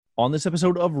On this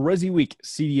episode of Resi Week,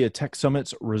 CEDIA Tech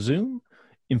Summits resume,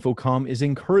 Infocom is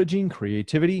encouraging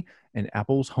creativity, and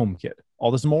Apple's HomeKit.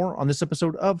 All this and more on this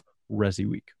episode of Resi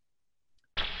Week.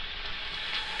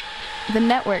 The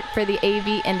network for the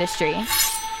AV industry.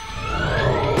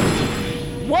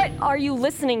 What are you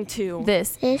listening to?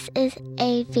 This is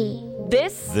AV.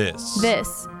 This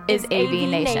is AV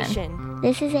Nation.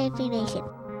 This is AV Nation.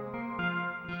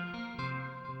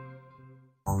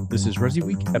 This is Resi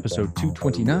Week, episode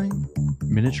 229,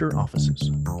 Miniature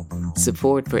Offices.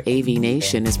 Support for AV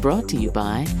Nation is brought to you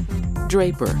by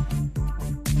Draper.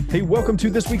 Hey, welcome to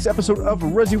this week's episode of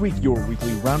Resi Week, your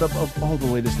weekly roundup of all the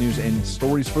latest news and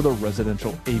stories for the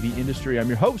residential AV industry. I'm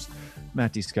your host,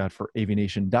 Matt D. Scott for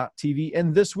AVNation.tv,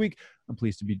 and this week I'm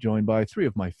pleased to be joined by three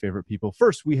of my favorite people.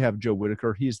 First, we have Joe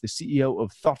Whitaker. He is the CEO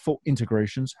of Thoughtful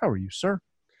Integrations. How are you, sir?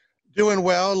 Doing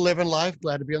well, living life.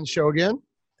 Glad to be on the show again.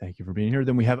 Thank you for being here.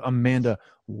 Then we have Amanda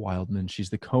Wildman.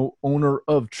 She's the co-owner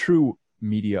of True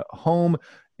Media Home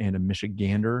and a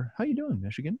Michigander. How you doing,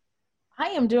 Michigan? I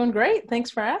am doing great. Thanks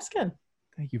for asking.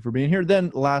 Thank you for being here. Then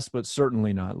last but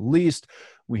certainly not least,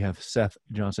 we have Seth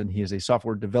Johnson. He is a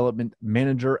software development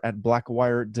manager at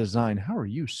Blackwire Design. How are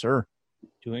you, sir?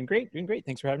 Doing great.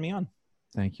 Thanks for having me on.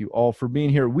 Thank you all for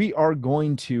being here. We are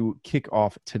going to kick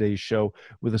off today's show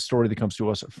with a story that comes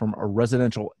to us from a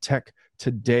Residential Tech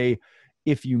Today.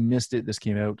 If you missed it, this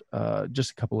came out just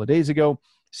a couple of days ago.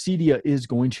 CEDIA is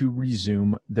going to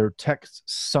resume their tech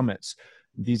summits.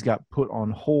 These got put on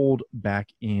hold back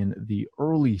in the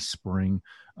early spring,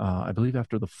 I believe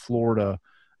after the Florida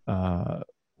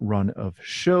run of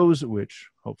shows, which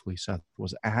hopefully Seth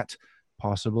was at,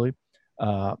 possibly.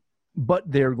 But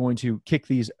they're going to kick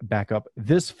these back up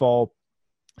this fall,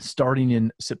 starting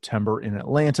in September in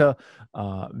Atlanta.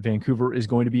 Vancouver is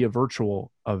going to be a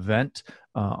virtual event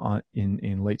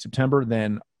in late September.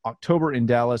 Then October in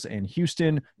Dallas and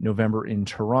Houston, November in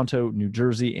Toronto, New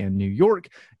Jersey, and New York,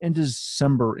 and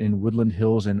December in Woodland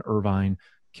Hills and Irvine,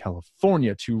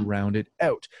 California, to round it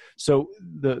out. So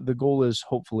the goal is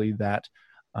hopefully that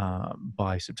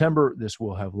by September, this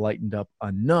will have lightened up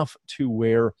enough to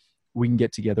where we can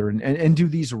get together and do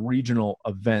these regional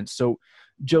events. So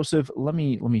Joseph, let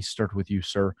me start with you,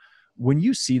 sir. When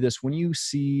you see this, when you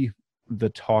see the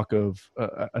talk of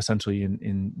essentially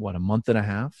in what, a month and a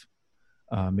half,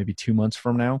 maybe 2 months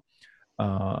from now,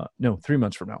 no, 3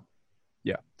 months from now.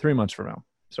 Yeah, 3 months from now.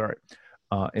 Sorry.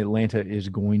 Atlanta is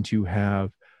going to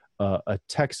have a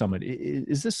tech summit.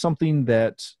 Is this something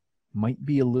that might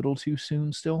be a little too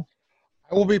soon still?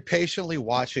 I will be patiently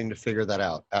watching to figure that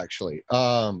out, actually.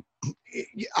 I'm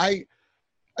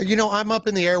up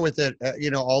in the air with it,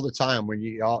 all the time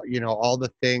when all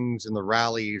the things and the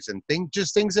rallies and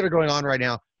things that are going on right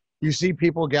now. You see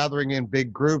people gathering in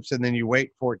big groups, and then you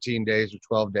wait 14 days or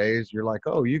 12 days. You're like,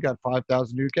 oh, you got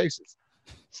 5,000 new cases.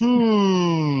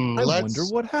 I wonder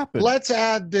what happened. Let's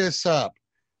add this up.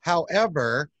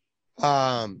 However,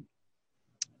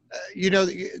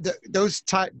 those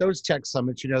tech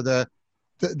summits,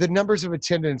 the numbers of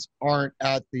attendance aren't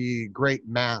at the great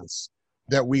mass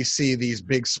that we see these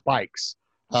big spikes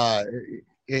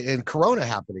in Corona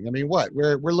happening. I mean,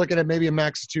 we're looking at maybe a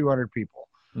max of 200 people.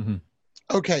 Mm-hmm.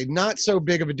 Okay, not so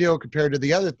big of a deal compared to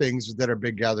the other things that are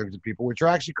big gatherings of people, which are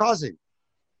actually causing,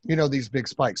 these big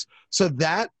spikes. So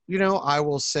that, I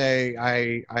will say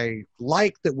I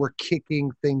like that we're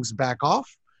kicking things back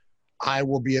off. I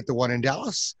will be at the one in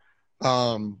Dallas,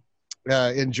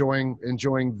 enjoying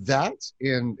that.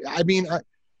 And I mean,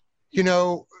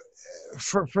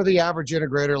 for the average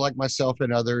integrator like myself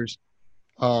and others,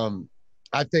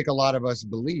 I think a lot of us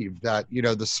believe that,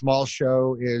 the small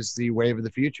show is the wave of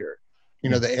the future.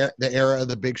 The era of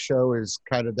the big show is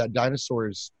kind of, that dinosaur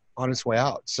is on its way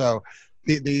out. So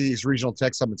these regional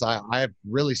tech summits, I have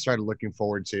really started looking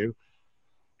forward to.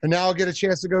 And now I'll get a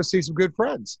chance to go see some good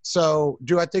friends. So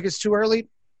do I think it's too early?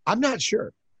 I'm not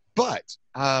sure. But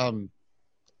I'm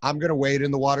going to wade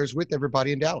in the waters with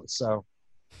everybody in Dallas. So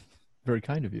very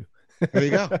kind of you. There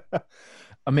you go.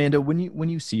 Amanda, when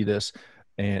you see this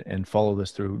and follow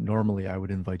this through, normally I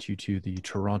would invite you to the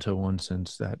Toronto one,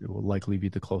 since that will likely be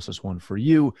the closest one for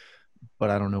you. But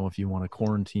I don't know if you want to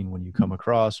quarantine when you come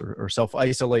across or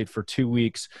self-isolate for 2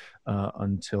 weeks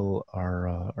until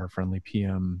our friendly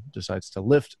PM decides to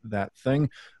lift that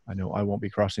thing. I know I won't be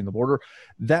crossing the border.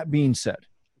 That being said,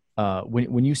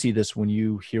 when you see this, when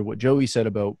you hear what Joey said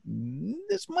about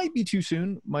this might be too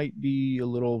soon, might be a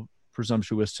little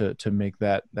presumptuous to make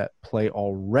that play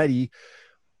already,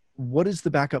 what is the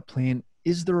backup plan?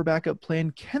 Is there a backup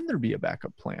plan? Can there be a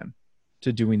backup plan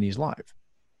to doing these live?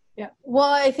 Yeah. Well,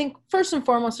 I think first and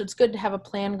foremost, it's good to have a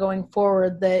plan going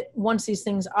forward that once these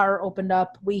things are opened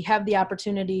up, we have the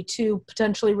opportunity to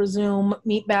potentially resume,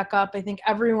 meet back up. I think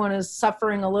everyone is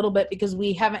suffering a little bit because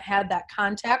we haven't had that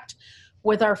contact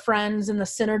with our friends and the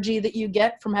synergy that you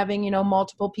get from having,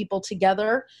 multiple people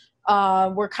together.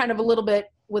 We're kind of a little bit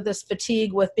with this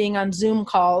fatigue with being on Zoom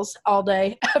calls all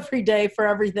day, every day for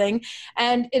everything.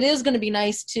 And it is going to be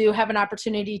nice to have an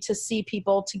opportunity to see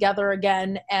people together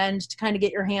again and to kind of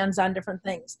get your hands on different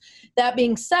things. That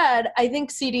being said, I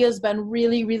think CEDIA has been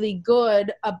really, really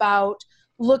good about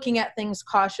looking at things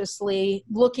cautiously,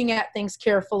 looking at things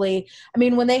carefully. I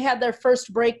mean, when they had their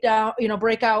first breakout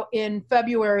in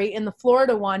February in the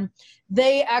Florida one,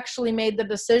 they actually made the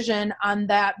decision on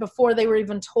that before they were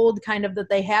even told kind of that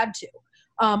they had to.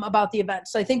 About the event.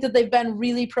 So I think that they've been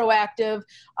really proactive,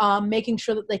 making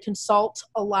sure that they consult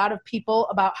a lot of people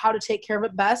about how to take care of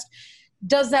it best.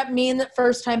 Does that mean that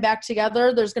first time back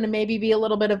together, there's going to maybe be a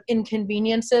little bit of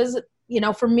inconveniences?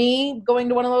 For me, going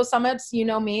to one of those summits,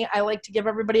 me, I like to give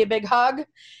everybody a big hug,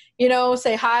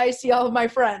 say hi, see all of my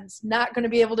friends. Not going to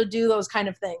be able to do those kind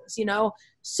of things,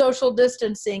 social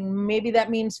distancing. Maybe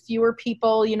that means fewer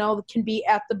people, can be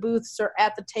at the booths or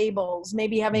at the tables,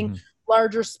 maybe having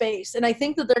larger space. And I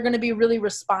think that they're going to be really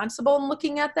responsible in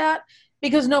looking at that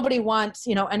because nobody wants,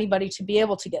 anybody to be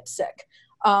able to get sick.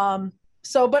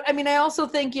 But I mean, I also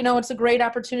think, it's a great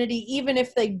opportunity, even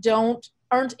if they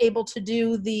aren't able to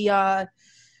do the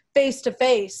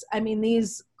face-to-face. I mean,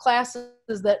 these classes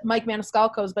that Mike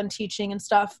Maniscalco has been teaching and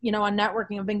stuff, on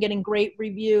networking have been getting great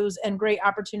reviews and great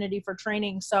opportunity for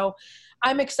training. So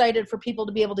I'm excited for people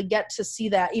to be able to get to see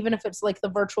that, even if it's like the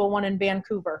virtual one in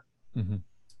Vancouver. Mm-hmm.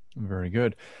 Very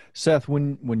good. Seth,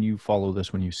 when you follow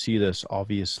this, when you see this,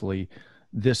 obviously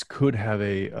this could have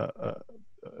a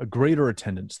greater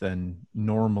attendance than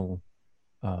normally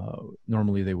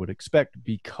they would expect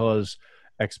because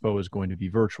Expo is going to be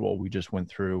virtual. We just went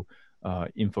through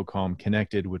Infocom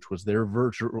Connected, which was their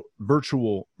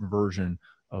virtual version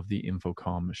of the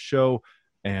Infocom show.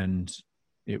 And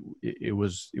it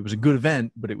was a good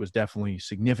event, but it was definitely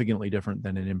significantly different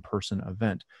than an in-person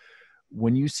event.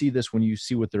 When you see this, when you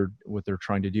see what they're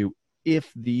trying to do,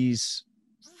 if these,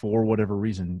 for whatever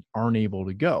reason, aren't able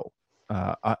to go,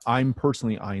 I'm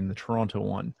personally eyeing the Toronto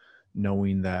one,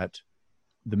 knowing that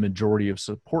the majority of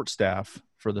support staff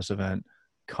for this event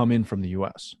come in from the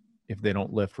U.S. If they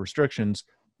don't lift restrictions,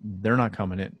 they're not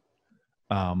coming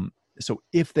in. So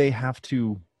if they have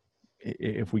to,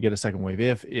 if we get a second wave,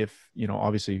 if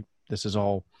obviously this is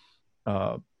all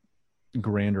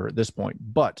grander at this point,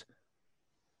 but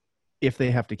if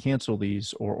they have to cancel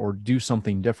these or do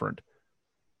something different,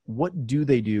 what do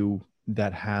they do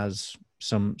that has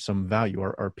some value?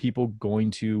 Are people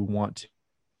going to want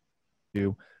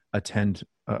to attend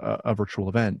a virtual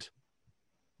event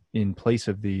in place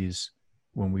of these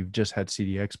when we've just had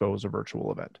CEDIA Expo as a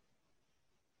virtual event?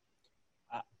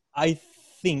 I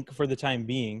think for the time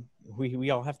being,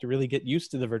 we all have to really get used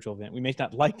to the virtual event. We may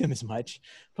not like them as much,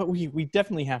 but we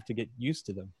definitely have to get used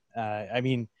to them.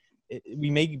 We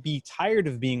may be tired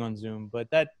of being on Zoom, but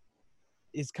that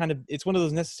is it's one of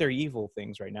those necessary evil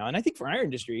things right now. And I think for our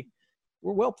industry,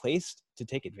 we're well placed to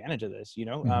take advantage of this.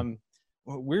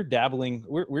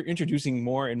 We're introducing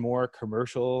more and more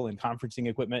commercial and conferencing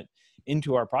equipment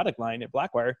into our product line at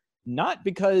Blackwire, not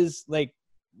because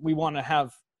we want to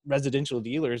have residential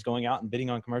dealers going out and bidding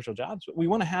on commercial jobs, but we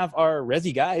want to have our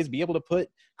resi guys be able to put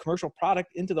commercial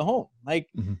product into the home.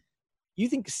 You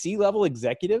think C-level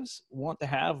executives want to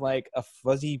have a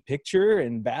fuzzy picture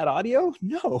and bad audio?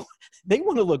 No, they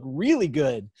want to look really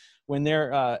good when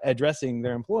they're addressing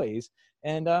their employees.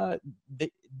 And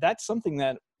that's something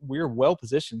that we're well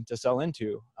positioned to sell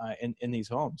into in these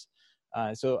homes.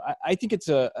 So I think it's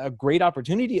a great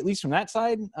opportunity, at least from that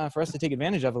side, for us to take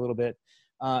advantage of a little bit.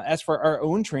 As for our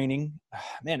own training,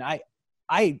 man,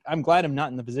 I'm glad I'm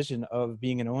not in the position of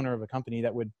being an owner of a company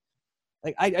that would,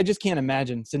 I just can't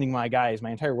imagine sending my guys, my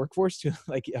entire workforce to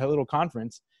a little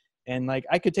conference. And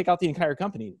I could take out the entire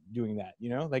company doing that,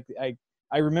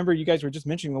 I remember you guys were just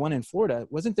mentioning the one in Florida.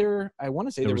 Wasn't there, I want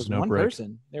to say there was no one break.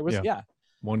 Person. There was,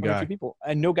 one guy. 2 people.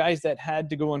 And no guys that had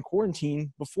to go on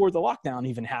quarantine before the lockdown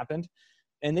even happened.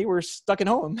 And they were stuck at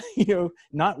home,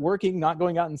 not working, not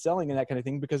going out and selling and that kind of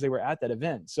thing because they were at that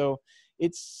event. So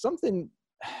it's something,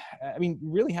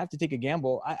 really have to take a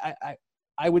gamble.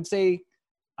 I would say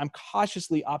I'm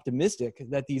cautiously optimistic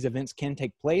that these events can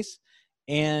take place,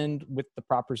 and with the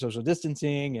proper social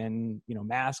distancing and,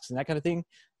 masks and that kind of thing,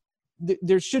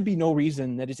 there should be no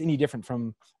reason that it's any different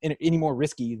from any more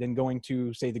risky than going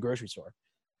to, say, the grocery store.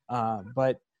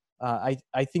 But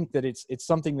I think that it's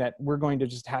something that we're going to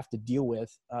just have to deal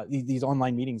with. These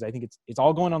online meetings, I think it's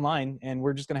all going online, and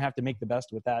we're just going to have to make the best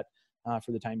with that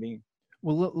for the time being.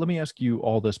 Well, let me ask you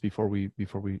all this before we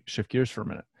shift gears for a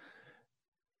minute.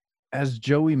 As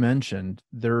Joey mentioned,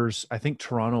 I think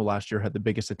Toronto last year had the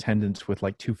biggest attendance with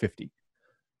like 250,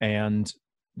 and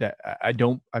that I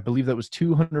believe that was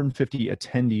 250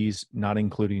 attendees, not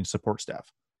including support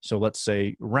staff. So let's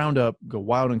say round up, go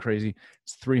wild and crazy,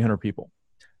 it's 300 people.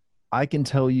 I can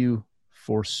tell you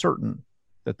for certain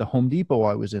that the Home Depot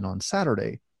I was in on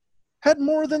Saturday had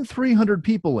more than 300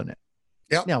 people in it.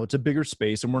 Yep. Now it's a bigger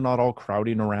space and we're not all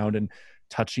crowding around and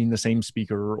touching the same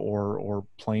speaker or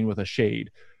playing with a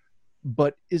shade.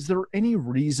 But is there any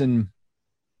reason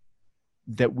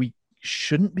that we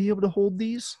shouldn't be able to hold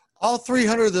these? All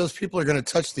 300 of those people are going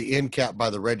to touch the end cap by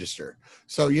the register.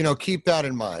 So, keep that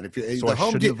in mind. If you, so I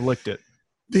shouldn't have licked it.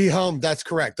 That's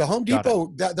correct. The Home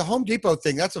Depot, the Home Depot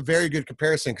thing, that's a very good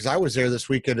comparison because I was there this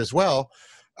weekend as well.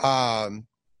 I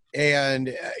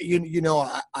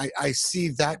see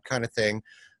that kind of thing.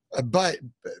 But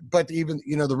even,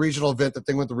 the regional event, the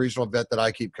thing with the regional event that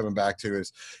I keep coming back to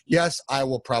is, yes, I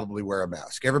will probably wear a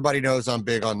mask. Everybody knows I'm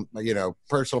big on,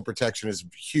 personal protection is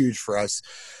huge for us.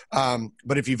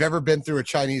 But if you've ever been through a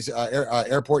Chinese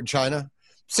airport in China,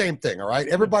 same thing. All right.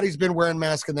 Everybody's been wearing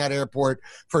masks in that airport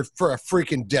for a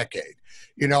freaking decade.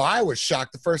 I was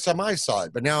shocked the first time I saw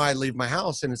it, but now I leave my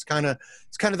house and it's kind of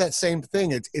that same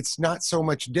thing. It's not so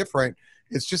much different.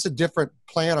 It's just a different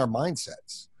plan or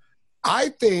mindsets.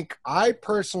 I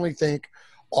personally think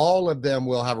all of them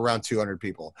will have around 200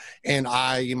 people. And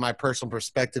in my personal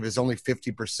perspective, is only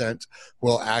 50%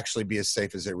 will actually be as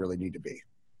safe as they really need to be.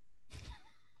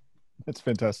 That's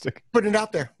fantastic. Putting it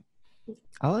out there.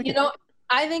 I like it.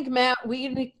 I think, Matt,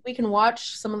 we can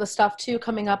watch some of the stuff too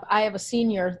coming up. I have a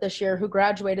senior this year who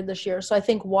graduated this year. So I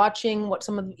think watching what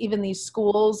some of even these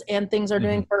schools and things are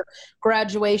doing for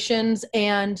graduations,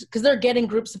 and because they're getting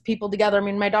groups of people together. I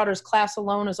mean, my daughter's class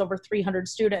alone is over 300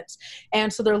 students.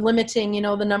 And so they're limiting,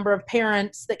 the number of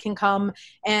parents that can come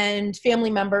and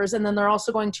family members. And then they're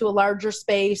also going to a larger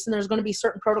space and there's going to be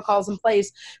certain protocols in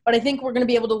place. But I think we're going to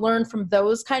be able to learn from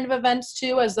those kind of events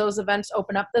too, as those events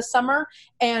open up this summer,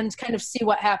 and kind of see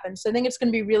what happens. So I think it's going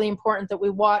to be really important that we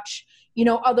watch,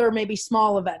 other maybe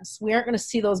small events. We aren't going to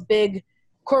see those big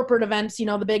corporate events,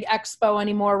 the big expo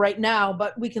anymore right now,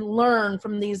 but we can learn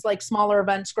from these like smaller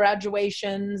events,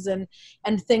 graduations and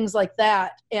things like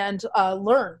that, and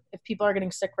learn if people are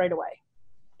getting sick right away.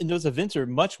 And those events are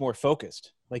much more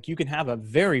focused. Like you can have a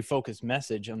very focused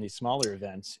message on these smaller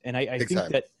events. And I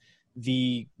think that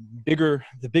the bigger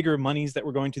monies that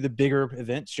were going to the bigger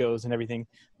event shows and everything,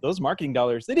 those marketing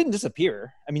dollars, they didn't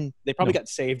disappear. I mean, they probably got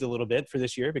saved a little bit for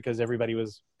this year because everybody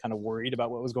was kind of worried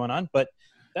about what was going on, but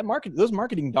those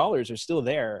marketing dollars are still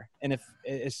there. And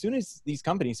as soon as these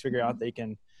companies figure out they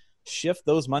can shift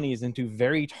those monies into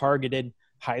very targeted,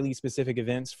 highly specific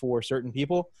events for certain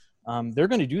people, they're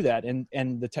going to do that.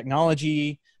 And the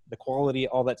technology, the quality,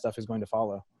 all that stuff is going to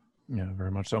follow. Yeah,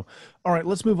 very much so. All right,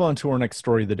 let's move on to our next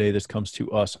story of the day. This comes to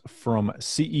us from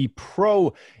CE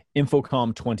Pro.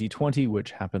 InfoComm 2020,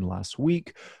 which happened last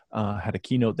week, had a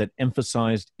keynote that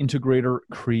emphasized integrator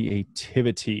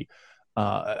creativity.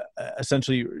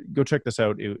 Essentially, go check this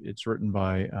out. It's written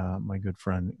by my good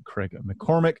friend Craig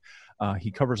McCormick. He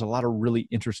covers a lot of really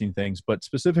interesting things, but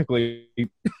specifically,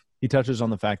 he touches on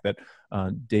the fact that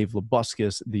Dave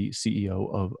Labuskes, the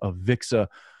CEO of VIXA,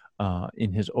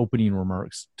 in his opening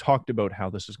remarks, talked about how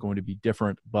this is going to be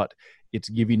different, but it's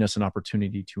giving us an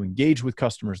opportunity to engage with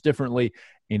customers differently,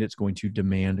 and it's going to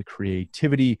demand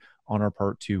creativity on our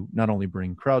part to not only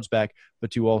bring crowds back, but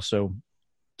to also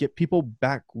get people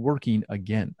back working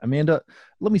again. Amanda,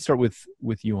 let me start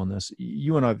with you on this.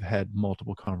 You and I have had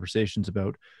multiple conversations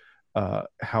about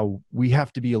how we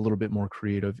have to be a little bit more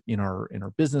creative in our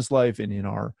business life and in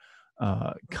our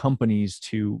companies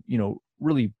to,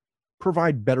 really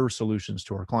provide better solutions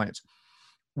to our clients.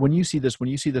 When you see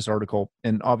this article,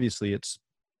 and obviously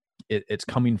it's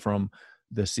coming from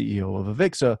the CEO of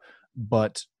Avixa,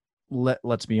 but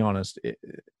let's be honest,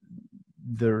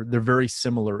 they're very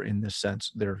similar in this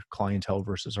sense. Their clientele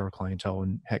versus our clientele,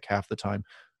 and heck, half the time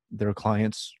their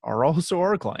clients are also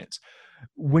our clients.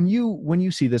 When you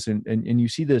see this and you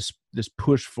see this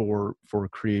push for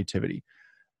creativity,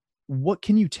 what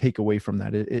can you take away from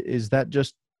that? Is that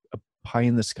just a pie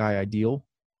in the sky ideal?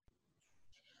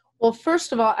 Well,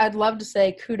 first of all, I'd love to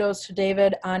say kudos to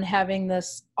David on having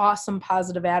this awesome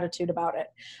positive attitude about it.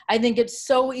 I think it's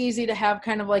so easy to have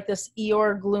kind of like this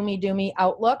Eeyore gloomy doomy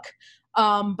outlook.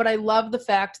 But I love the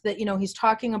fact that, he's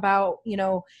talking about,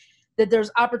 that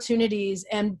there's opportunities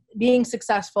and being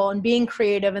successful and being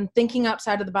creative and thinking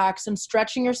outside of the box and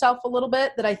stretching yourself a little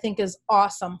bit that I think is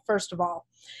awesome, first of all.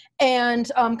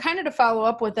 And kind of to follow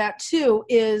up with that too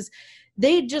is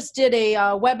they just did a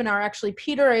webinar, actually,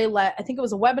 Peter Aylett, I think it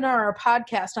was a webinar or a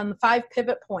podcast on the 5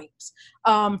 pivot points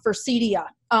for CEDIA.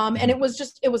 And it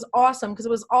was awesome because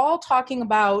it was all talking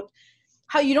about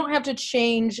how you don't have to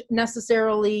change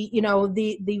necessarily,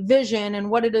 the vision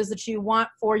and what it is that you want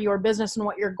for your business and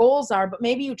what your goals are, but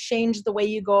maybe you change the way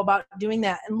you go about doing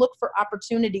that and look for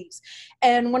opportunities.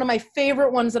 And one of my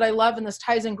favorite ones that I love, and this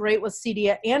ties in great with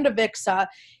CEDIA and Avixa,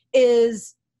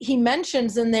 is he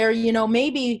mentions in there,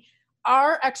 maybe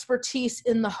our expertise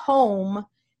in the home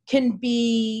can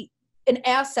be an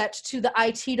asset to the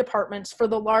IT departments for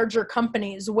the larger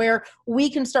companies, where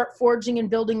we can start forging and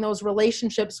building those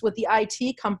relationships with the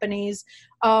IT companies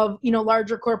of,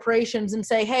 larger corporations and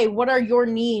say, hey, what are your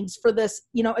needs for this,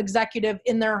 executive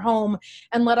in their home?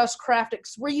 And let us craft it,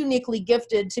 'cause we're uniquely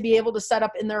gifted to be able to set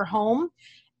up in their home.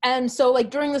 And so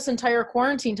during this entire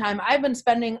quarantine time, I've been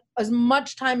spending as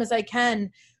much time as I can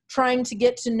trying to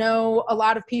get to know a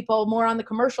lot of people more on the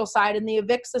commercial side and the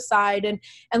Avixa side and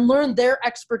learn their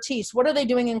expertise. What are they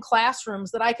doing in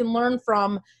classrooms that I can learn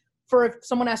from for if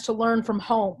someone has to learn from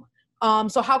home?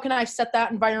 So how can I set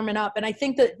that environment up? And I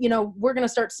think that, we're going to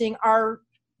start seeing our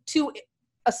two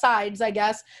sides, I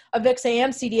guess, Avixa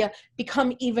and CEDIA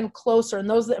become even closer. And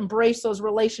those that embrace those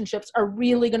relationships are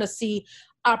really going to see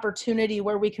opportunity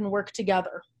where we can work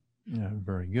together. Yeah,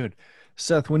 very good.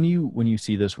 Seth, when you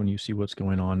see this, when you see what's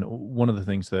going on, one of the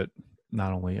things that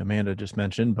not only Amanda just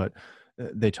mentioned, but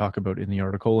they talk about in the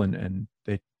article, and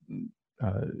they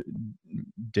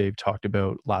Dave talked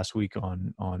about last week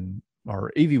on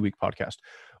our AV Week podcast,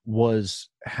 was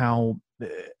how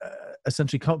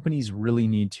essentially companies really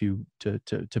need to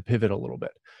pivot a little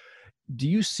bit. Do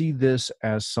you see this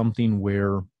as something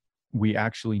where we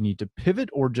actually need to pivot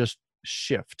or just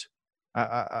shift?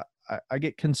 I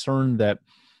get concerned that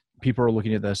people are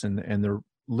looking at this and they're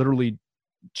literally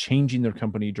changing their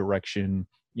company direction,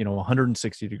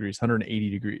 160 degrees, 180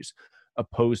 degrees,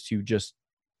 opposed to just,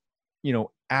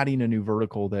 adding a new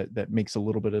vertical that makes a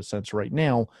little bit of sense right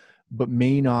now, but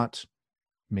may not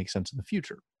make sense in the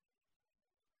future.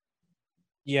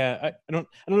 Yeah, I don't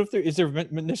know if there is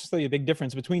necessarily a big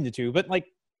difference between the two, but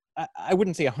I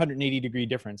wouldn't say 180 degree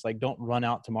difference. Don't run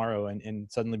out tomorrow and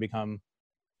suddenly become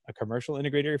a commercial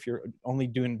integrator if you're only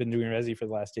been doing resi for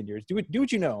the last 10 years. Do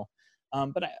what you know.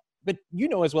 But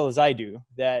as well as I do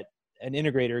that an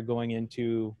integrator going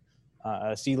into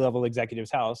a C-level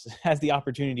executive's house has the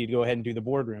opportunity to go ahead and do the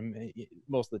boardroom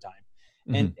most of the time.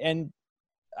 Mm-hmm. And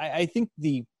I think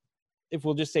if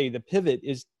we'll just say the pivot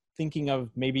is thinking of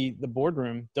maybe the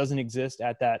boardroom doesn't exist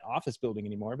at that office building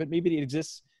anymore, but maybe it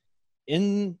exists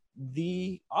in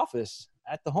the office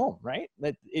at the home, right?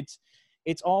 That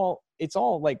it's all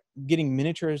getting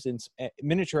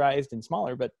miniaturized and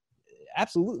smaller, but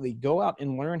absolutely go out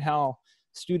and learn how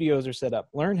studios are set up,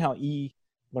 learn how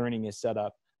e-learning is set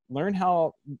up, learn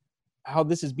how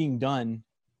this is being done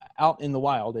out in the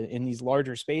wild in these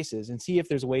larger spaces, and see if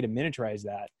there's a way to miniaturize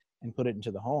that and put it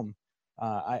into the home.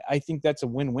 I think that's a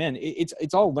win-win.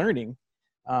 It's all learning.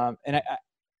 And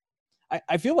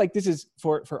I feel like this is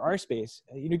for our space.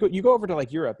 You go over to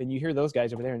Europe and you hear those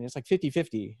guys over there and it's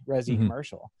 50-50 resi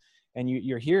commercial, and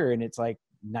you're here and it's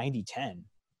 90-10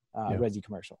 resi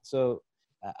commercial. So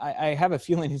I have a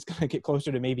feeling it's going to get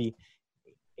closer to maybe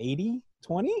 80-20.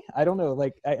 I don't know.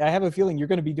 I have a feeling you're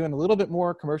going to be doing a little bit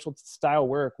more commercial style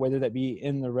work, whether that be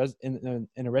in the in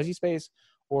a resi space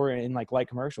or in light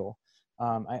commercial.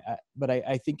 But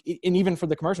I think, and even for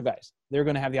the commercial guys, they're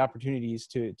going to have the opportunities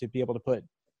to be able to put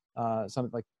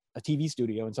something like a TV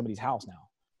studio in somebody's house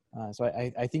now. So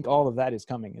I think all of that is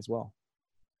coming as well.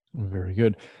 Very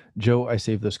good. Joe, I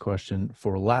saved this question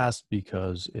for last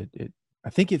because I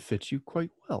think it fits you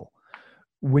quite well.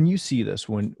 When you see this,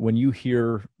 when you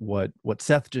hear what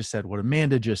Seth just said, what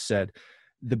Amanda just said,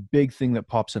 the big thing that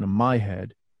pops into my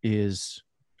head is,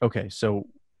 okay, so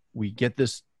we get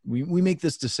this, we make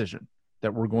this decision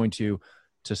that we're going to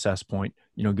Seth's point,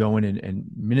 go in and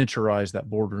miniaturize that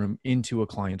boardroom into a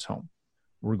client's home.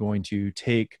 We're going to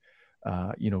take,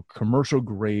 commercial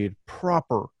grade,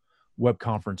 proper web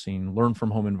conferencing, learn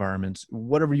from home environments,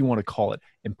 whatever you want to call it,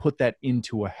 and put that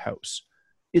into a house.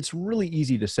 It's really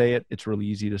easy to say it. It's really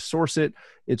easy to source it.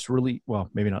 It's really, well,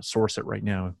 maybe not source it right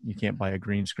now. You can't buy a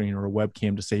green screen or a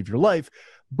webcam to save your life.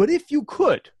 But if you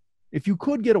could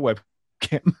get a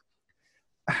webcam,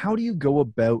 how do you go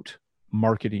about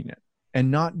marketing it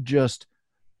and not just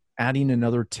adding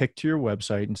another tick to your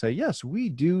website and say, yes, we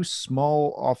do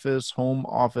small office, home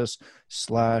office /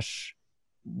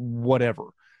 whatever.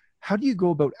 How do you go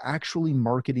about actually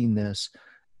marketing this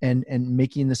and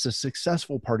making this a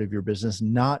successful part of your business,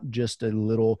 not just a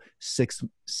little six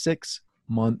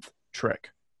month trick?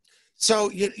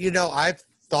 So, I've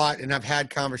thought and I've had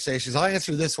conversations. I'll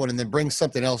answer this one and then bring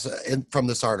something else in from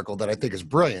this article that I think is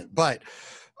brilliant. But,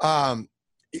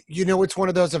 it's one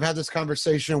of those. I've had this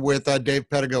conversation with Dave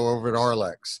Pedigo over at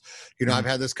Arlex. I've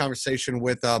had this conversation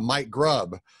with Mike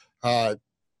Grubb,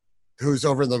 who's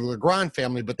over in the Legrand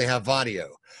family, but they have Vadio.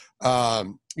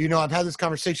 I've had this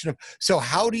conversation of, so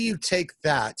how do you take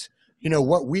that,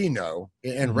 what we know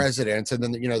in residence, and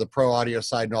then, the pro audio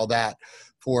side and all that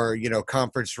for,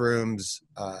 conference rooms,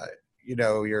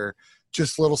 your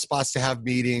just little spots to have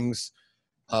meetings.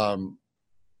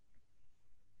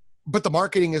 But the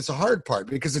marketing is the hard part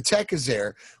because the tech is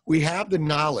there. We have the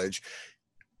knowledge.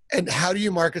 And how do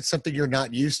you market something you're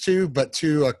not used to, but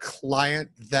to a client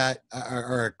that,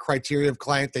 or a criteria of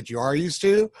client that you are used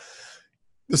to?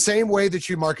 The same way that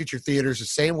you market your theaters, the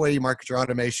same way you market your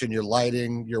automation, your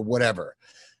lighting, your whatever.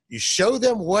 You show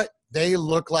them what they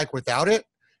look like without it,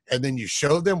 and then you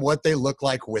show them what they look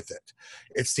like with it.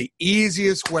 It's the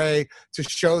easiest way to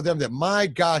show them that, my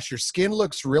gosh, your skin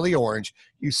looks really orange.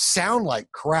 You sound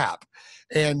like crap,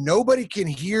 and nobody can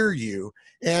hear you.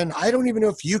 And I don't even know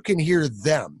if you can hear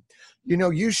them.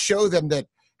 You show them that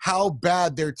how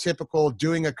bad their typical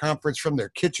doing a conference from their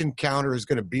kitchen counter is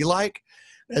going to be like.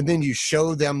 And then you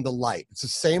show them the light. It's the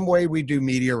same way we do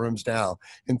media rooms now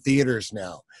and theaters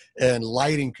now and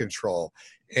lighting control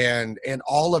and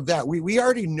all of that. We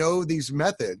already know these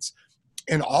methods,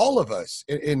 and all of us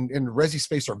in Resi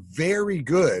space are very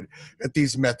good at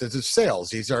these methods of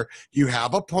sales. You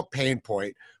have a pain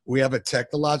point. We have a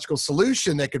technological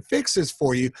solution that could fix this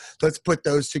for you. Let's put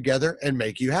those together and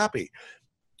make you happy.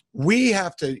 We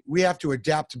have to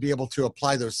adapt to be able to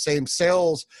apply those same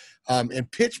sales and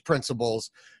pitch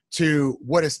principles to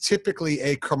what is typically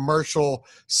a commercial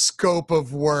scope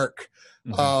of work,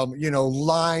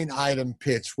 line item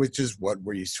pitch, which is what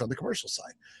we're used to on the commercial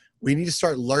side. We need to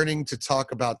start learning to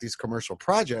talk about these commercial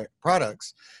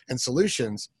products and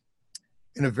solutions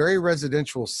in a very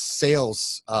residential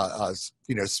sales,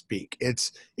 speak.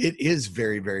 It is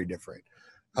very, very different.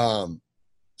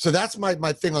 So that's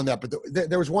my thing on that. But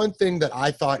there was one thing that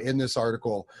I thought in this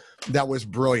article that was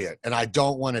brilliant, and I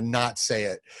don't want to not say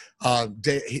it.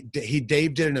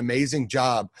 Dave did an amazing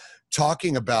job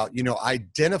talking about,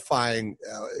 identifying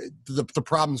the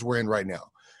problems we're in right now.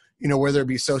 Whether it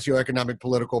be socioeconomic,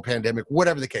 political, pandemic,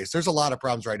 whatever the case. There's a lot of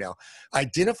problems right now.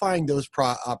 Identifying those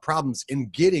problems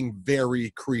and getting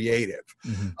very creative.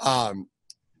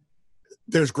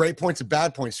 There's great points and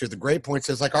bad points here. The great points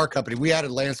is like our company, we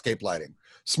added landscape lighting.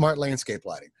 Smart landscape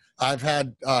lighting. I've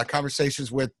had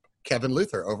conversations with Kevin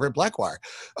Luther over at Blackwire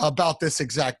about this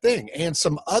exact thing and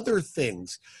some other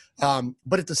things.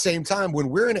 But at the same time, when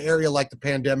we're in an area like the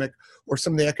pandemic or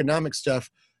some of the economic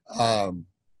stuff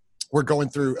we're going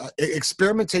through,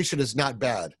 experimentation is not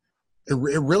bad. It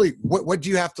really, what do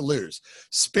you have to lose?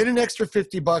 Spend an extra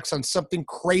 $50 on something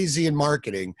crazy in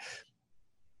marketing.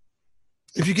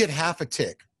 If you get half a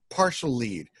tick, partial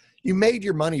lead, you made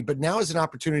your money, but now is an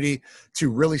opportunity to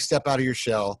really step out of your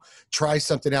shell, try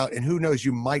something out, and who knows,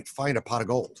 you might find a pot of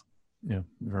gold. Yeah,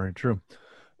 very true.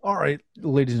 All right,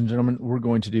 ladies and gentlemen, we're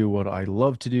going to do what I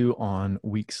love to do on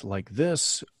weeks like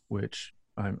this, which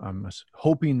I'm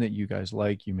hoping that you guys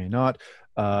like. You may not.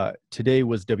 Today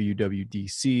was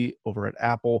WWDC over at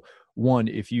Apple. One,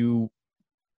 if you've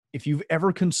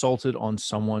ever consulted on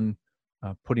someone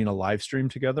putting a live stream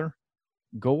together,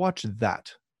 go watch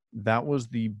that. That was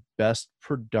the best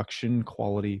production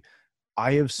quality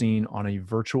I have seen on a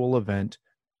virtual event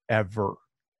ever.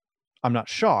 I'm not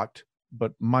shocked,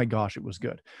 but my gosh, it was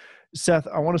good. Seth,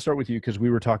 I want to start with you because we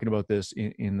were talking about this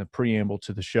in the preamble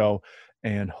to the show,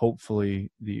 and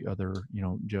hopefully the other,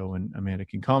 Joe and Amanda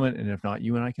can comment, and if not,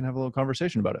 you and I can have a little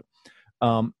conversation about it.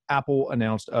 Apple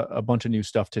announced a bunch of new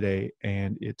stuff today,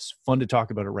 and it's fun to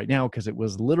talk about it right now because it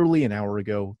was literally an hour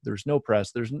ago. There's no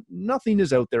press. There's nothing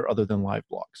is out there other than live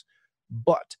blogs.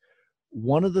 But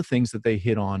one of the things that they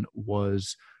hit on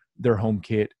was their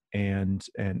HomeKit and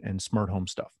smart home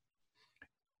stuff.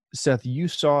 Seth, you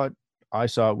saw it. I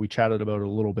saw it. We chatted about it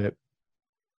a little bit.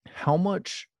 How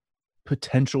much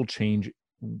potential change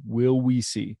will we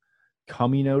see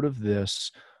coming out of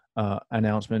this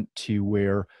announcement to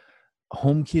where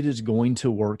HomeKit is going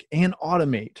to work and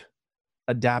automate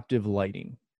adaptive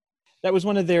lighting? That was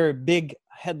one of their big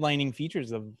headlining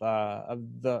features of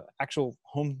the actual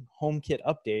HomeKit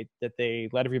update that they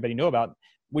let everybody know about,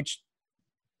 which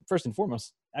first and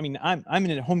foremost, I mean, I'm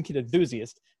a HomeKit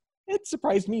enthusiast. it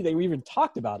surprised me they even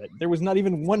talked about it. There was not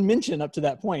even one mention up to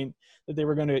that point that they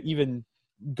were going to even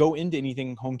go into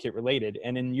anything HomeKit related.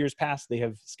 And in years past, they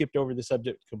have skipped over the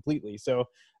subject completely. So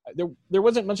there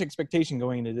wasn't much expectation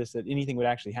going into this that anything would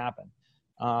actually happen.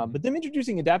 But them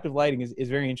introducing adaptive lighting is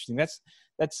very interesting.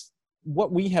 That's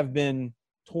what we have been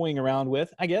toying around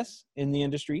with, I guess, in the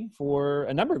industry for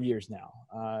a number of years now,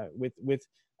 with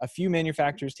a few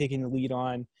manufacturers taking the lead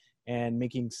on and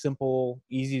making simple,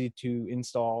 easy to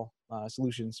install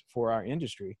solutions for our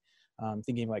industry.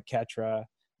 Thinking like Ketra,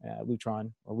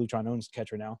 Lutron, or Lutron owns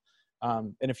Ketra now,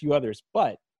 and a few others.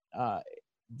 But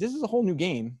this is a whole new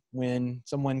game when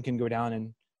someone can go down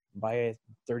and buy a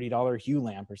 $30 Hue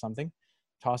lamp or something,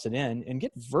 toss it in, and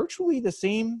get virtually the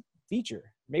same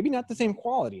feature. Maybe not the same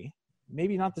quality,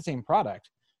 maybe not the same product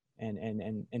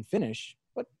and finish,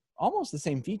 but almost the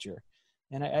same feature.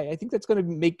 And I think that's going to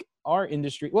make our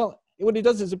industry, well, what it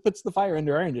does is it puts the fire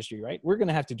under our industry, right? We're going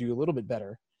to have to do a little bit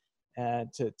better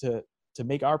to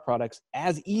make our products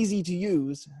as easy to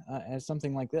use as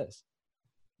something like this.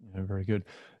 Yeah, very good.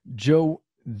 Joe,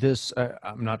 this,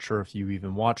 I'm not sure if you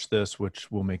even watched this, which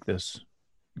will make this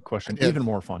question even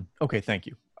more fun. Okay, thank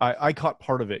you. I caught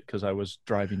part of it because I was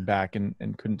driving back and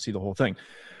couldn't see the whole thing.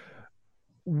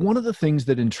 One of the things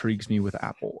that intrigues me with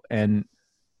Apple, and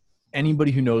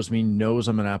anybody who knows me knows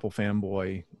I'm an Apple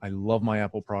fanboy. I love my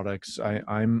Apple products.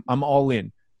 I'm all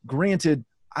in. Granted,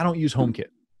 I don't use HomeKit,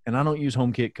 and I don't use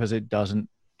HomeKit because it doesn't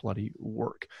bloody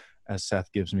work, as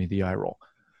Seth gives me the eye roll.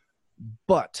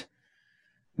 But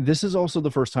this is also the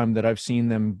first time that I've seen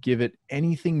them give it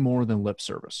anything more than lip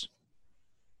service.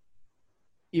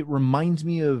 It reminds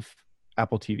me of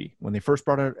Apple TV. When they first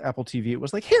brought out Apple TV, it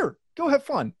was like, here, go have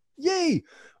fun. Yay!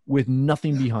 With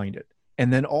nothing behind it.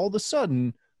 And then all of a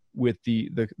sudden, with the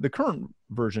current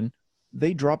version,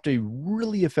 they dropped a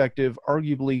really effective,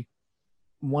 arguably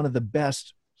one of the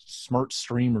best smart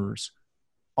streamers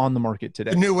on the market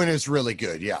today. The new one is really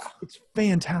good, yeah. It's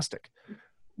fantastic.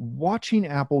 Watching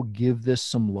Apple give this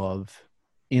some love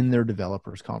in their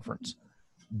developers conference,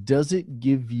 does it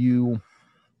give you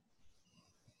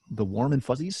the warm and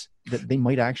fuzzies that they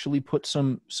might actually put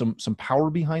some power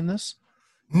behind this?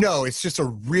 No, it's just a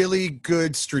really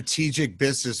good strategic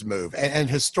business move. And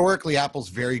historically, Apple's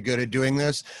very good at doing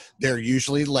this. They're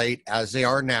usually late, as they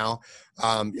are now.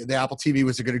 The Apple TV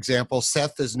was a good example.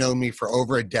 Seth has known me for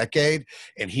over a decade,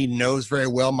 and he knows very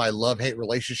well my love-hate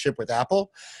relationship with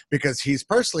Apple because he's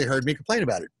personally heard me complain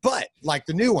about it. But like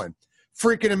the new one,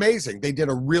 freaking amazing. They did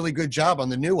a really good job on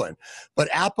the new one. But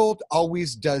Apple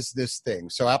always does this thing.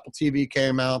 So Apple TV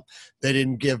came out. They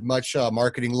didn't give much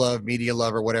marketing love, media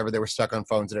love, or whatever. They were stuck on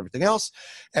phones and everything else.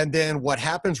 And then what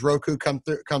happens? Roku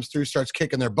comes through, starts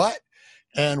kicking their butt.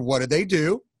 And what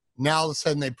do? Now, all of a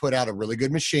sudden, they put out a really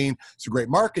good machine. It's a great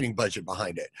marketing budget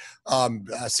behind it.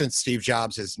 Since Steve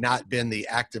Jobs has not been the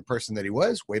active person that he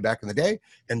was way back in the day,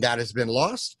 and that has been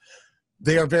lost.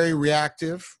 They are very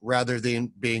reactive rather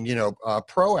than being,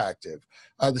 proactive.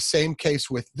 The same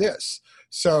case with this.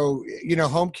 So,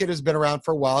 HomeKit has been around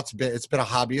for a while. It's been a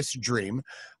hobbyist dream,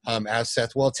 as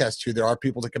Seth will attest to. There are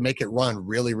people that can make it run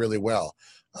really, really well.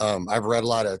 I've read a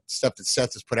lot of stuff that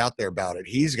Seth has put out there about it.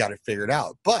 He's got it figured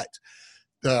out. But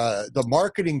the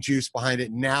marketing juice behind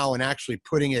it now and actually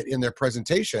putting it in their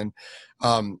presentation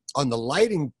on the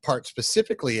lighting part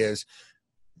specifically is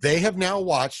they have now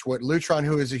watched what Lutron,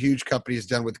 who is a huge company, has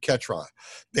done with Ketra.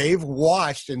 They've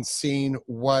watched and seen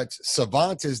what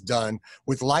Savant has done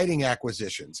with lighting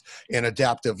acquisitions and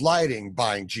adaptive lighting,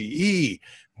 buying GE.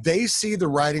 They see the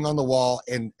writing on the wall,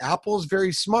 and Apple is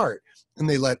very smart, and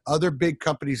they let other big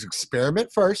companies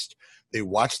experiment first. They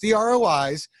watch the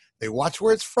ROIs. They watch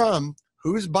where it's from,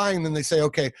 who's buying them. They say,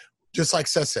 okay, just like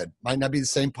Seth said, might not be the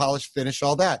same polish, finish,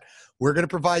 all that. We're going to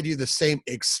provide you the same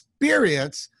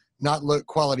experience, not look,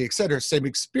 quality, et cetera, same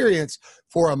experience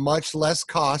for a much less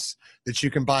cost that you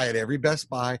can buy at every Best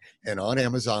Buy and on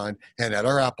Amazon and at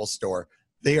our Apple store.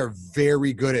 They are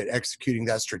very good at executing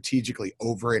that strategically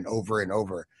over and over and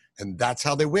over. And that's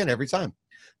how they win every time.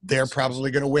 They're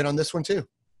probably going to win on this one too.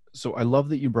 So I love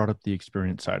that you brought up the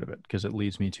experience side of it because it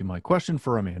leads me to my question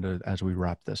for Amanda as we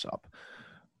wrap this up.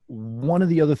 One of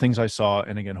the other things I saw,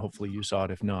 and again, hopefully you saw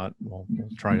it. If not, we'll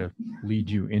try to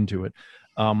lead you into it.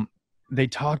 They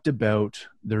talked about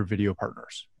their video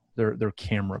partners, their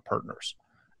camera partners,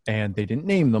 and they didn't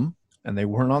name them and they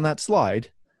weren't on that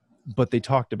slide, but they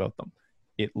talked about them.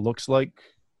 It looks like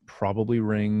probably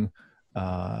Ring.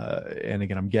 And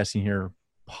again, I'm guessing here,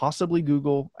 possibly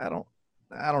Google. I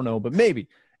don't know, but maybe.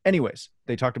 Anyways,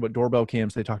 they talked about doorbell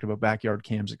cams. They talked about backyard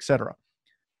cams, etc.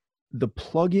 The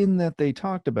plugin that they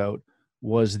talked about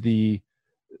was the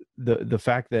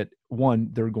fact that one,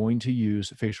 they're going to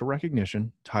use facial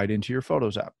recognition tied into your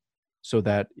Photos app so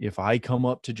that if I come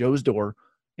up to Joe's door,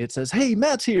 it says, hey,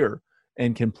 Matt's here,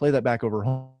 and can play that back over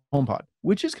HomePod,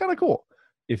 which is kind of cool.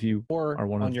 If you are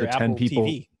one of the 10 people.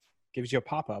 TV, gives you a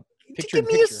pop-up. Give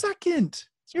me a second.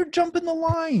 You're jumping the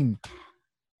line.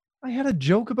 I had a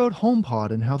joke about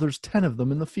HomePod and how there's 10 of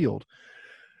them in the field.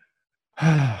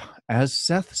 As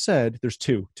Seth said, there's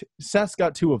 2. Seth's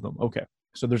got 2 of them. Okay.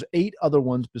 So there's 8 other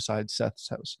ones besides Seth's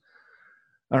house.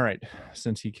 All right.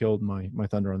 Since he killed my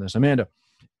thunder on this, Amanda,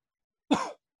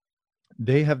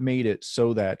 they have made it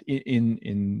so that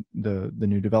in the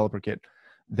new developer kit,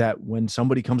 that when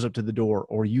somebody comes up to the door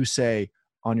or you say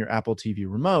on your Apple TV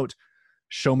remote,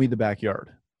 show me the backyard,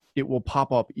 it will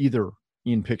pop up either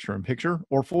in picture-in-picture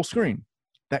or full screen,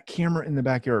 that camera in the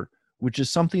backyard, which is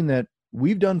something that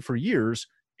we've done for years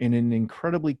in an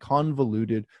incredibly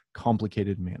convoluted,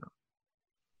 complicated manner.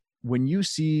 When you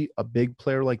see a big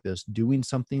player like this doing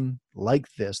something like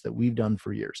this that we've done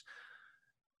for years,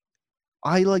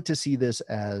 I like to see this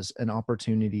as an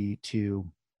opportunity to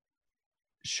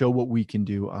show what we can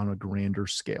do on a grander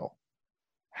scale.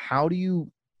 How do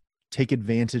you take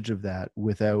advantage of that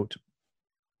without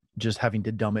just having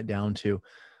to dumb it down to,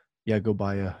 go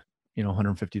buy a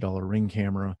 $150 Ring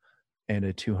camera and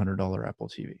a $200 Apple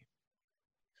TV?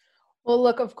 Well,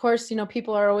 look, of course,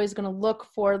 people are always going to look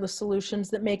for the solutions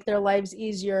that make their lives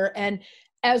easier. And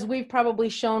as we've probably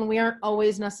shown, we aren't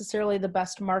always necessarily the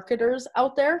best marketers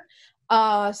out there.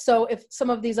 So if some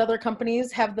of these other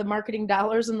companies have the marketing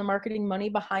dollars and the marketing money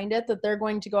behind it, that they're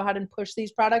going to go ahead and push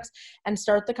these products and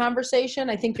start the conversation,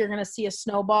 I think you're going to see a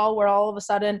snowball where all of a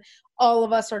sudden all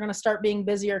of us are going to start being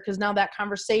busier because now that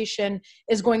conversation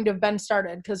is going to have been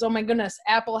started because, oh my goodness,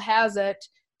 Apple has it,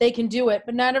 they can do it,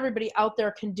 but not everybody out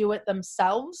there can do it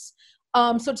themselves.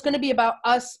 So it's going to be about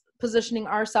us positioning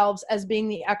ourselves as being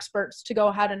the experts to go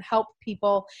ahead and help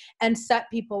people and set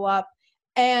people up.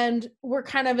 And we're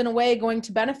kind of in a way going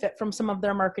to benefit from some of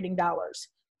their marketing dollars,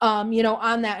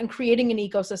 on that and creating an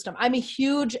ecosystem. I'm a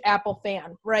huge Apple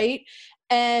fan, right?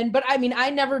 But I mean, I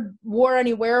never wore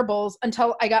any wearables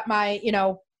until I got my,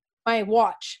 my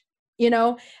watch.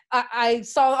 I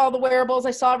saw all the wearables,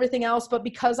 I saw everything else, but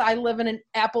because I live in an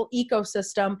Apple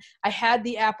ecosystem, I had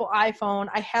the Apple iPhone,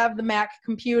 I have the Mac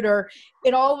computer,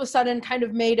 it all of a sudden kind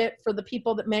of made it for the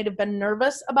people that may have been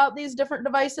nervous about these different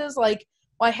devices, like,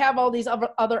 well, I have all these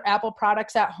other Apple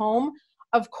products at home.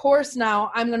 Of course,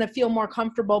 now I'm going to feel more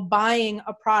comfortable buying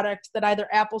a product that either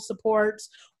Apple supports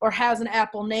or has an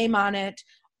Apple name on it,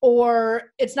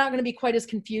 or it's not going to be quite as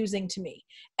confusing to me.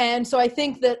 And so I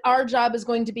think that our job is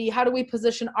going to be, how do we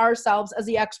position ourselves as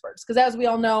the experts? Because as we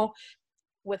all know,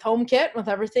 with HomeKit, with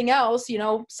everything else,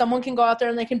 someone can go out there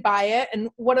and they can buy it. And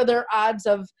what are their odds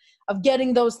of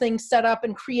getting those things set up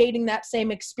and creating that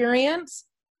same experience?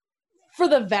 For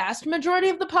the vast majority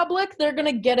of the public, they're going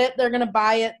to get it, they're going to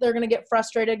buy it, they're going to get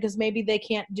frustrated because maybe they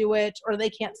can't do it or they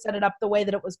can't set it up the way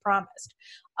that it was promised.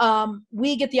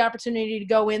 We get the opportunity to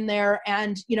go in there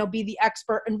and, be the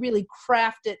expert and really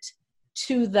craft it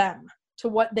to them, to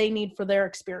what they need for their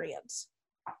experience.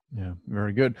 Yeah,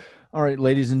 very good. All right,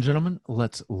 ladies and gentlemen,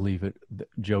 let's leave it.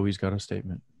 Joey's got a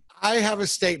statement. I have a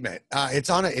statement.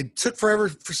 It took forever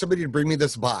for somebody to bring me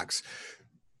this box.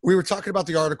 We were talking about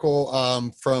the article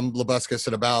from Labuscus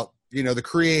and about, the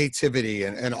creativity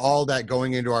and all that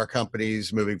going into our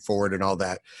companies moving forward and all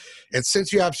that. And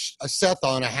since you have Seth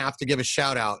on, I have to give a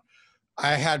shout out.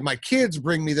 I had my kids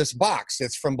bring me this box.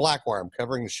 It's from Blackwire. I'm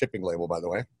covering the shipping label, by the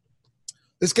way.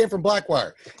 This came from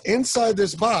Blackwire. Inside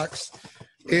this box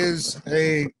is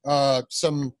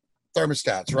some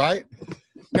thermostats, right?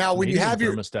 Now, when you have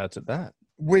your thermostats at that,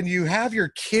 when you have your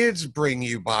kids bring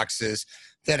you boxes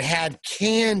that had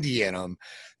candy in them,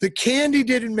 the candy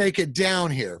didn't make it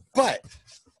down here. But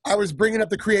I was bringing up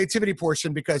the creativity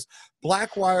portion because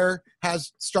Blackwire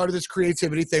has started this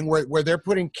creativity thing where they're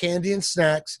putting candy and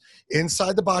snacks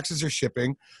inside the boxes they're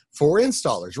shipping for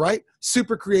installers, right?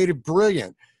 Super creative,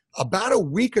 brilliant. About a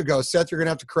week ago, Seth, you're going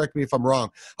to have to correct me if I'm wrong.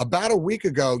 About a week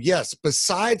ago, yes,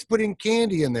 besides putting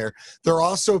candy in there, they're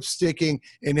also sticking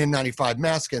an N95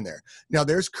 mask in there. Now,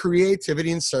 there's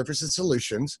creativity in Surface and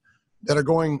Solutions that are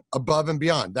going above and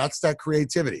beyond. That's that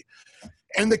creativity.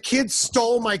 And the kids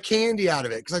stole my candy out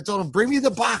of it because I told them, bring me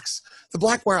the box, the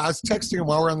Blackwire. I was texting them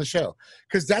while we're on the show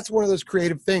because that's one of those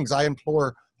creative things. I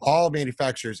implore all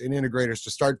manufacturers and integrators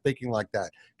to start thinking like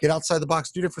that. Get outside the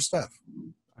box, do different stuff.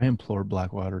 I implore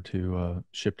Blackwater to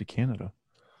ship to Canada.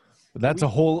 But that's a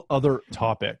whole other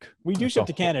topic. We do ship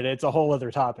to Canada. It's a whole other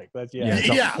topic. That's it's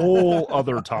a whole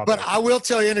other topic. But I will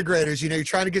tell you, integrators, you're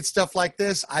trying to get stuff like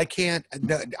this. I can't.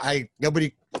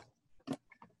 Nobody.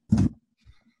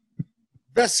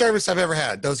 Best service I've ever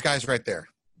had. Those guys right there.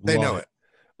 They know it.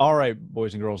 All right,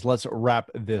 boys and girls, let's wrap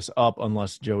this up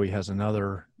unless Joey has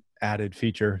another added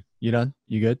feature. You done?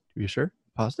 You good? You sure?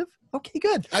 Positive? Okay,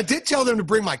 good. I did tell them to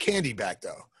bring my candy back,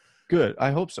 though. Good.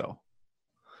 I hope so.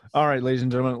 All right, ladies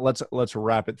and gentlemen, let's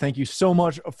wrap it. Thank you so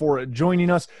much for joining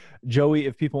us. Joey,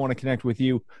 if people want to connect with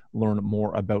you, learn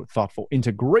more about Thoughtful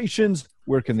Integrations,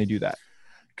 where can they do that?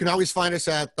 You can always find us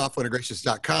at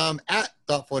thoughtfulintegrations.com, at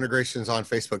Thoughtful Integrations on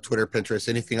Facebook, Twitter, Pinterest,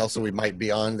 anything else that we might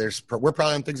be on. We're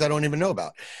probably on things I don't even know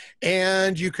about.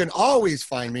 And you can always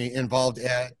find me involved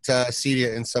at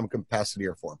CEDIA in some capacity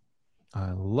or form.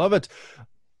 I love it.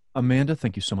 Amanda,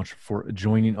 thank you so much for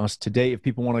joining us today. If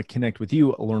people want to connect with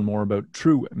you, learn more about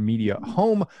True Media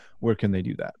Home, where can they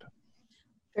do that?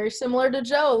 Very similar to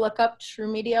Joe. Look up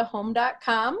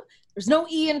truemediahome.com. There's no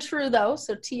E in True, though,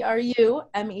 so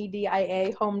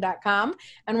TRUMEDIA home.com.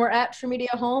 And we're at True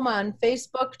Media Home on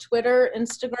Facebook, Twitter,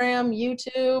 Instagram,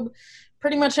 YouTube,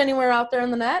 pretty much anywhere out there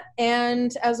on the net.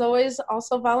 And as always,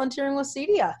 also volunteering with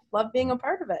CEDIA. Love being a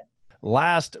part of it.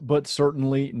 Last but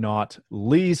certainly not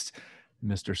least,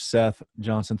 Mr. Seth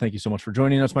Johnson, thank you so much for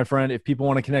joining us, my friend. If people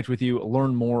want to connect with you,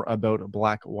 learn more about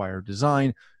Blackwire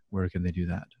Design, where can they do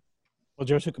that? Well,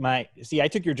 Joe took I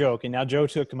took your joke, and now Joe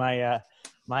took my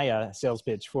sales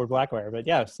pitch for Blackwire. But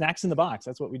yeah, snacks in the box,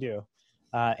 that's what we do.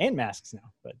 And masks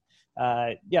now. But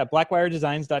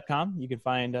blackwiredesigns.com. You can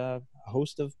find a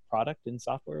host of product and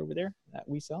software over there that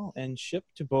we sell and ship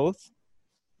to both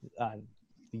the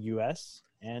U.S.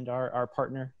 and our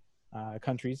partner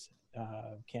countries,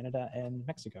 Canada and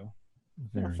Mexico.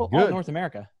 Very all good. North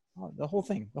America. The whole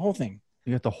thing.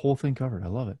 You got the whole thing covered. I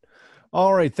love it.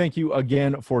 All right. Thank you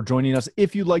again for joining us.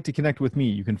 If you'd like to connect with me,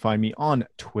 you can find me on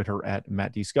Twitter at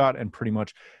Matt D. Scott and pretty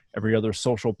much every other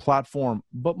social platform.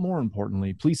 But more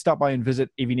importantly, please stop by and visit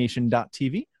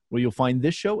avnation.tv, where you'll find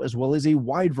this show as well as a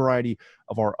wide variety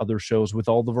of our other shows with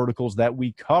all the verticals that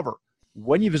we cover.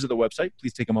 When you visit the website,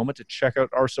 please take a moment to check out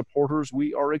our supporters.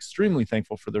 We are extremely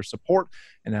thankful for their support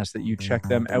and ask that you check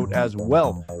them out as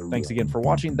well. Thanks again for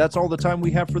watching. That's all the time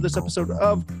we have for this episode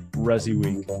of Resi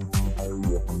Week.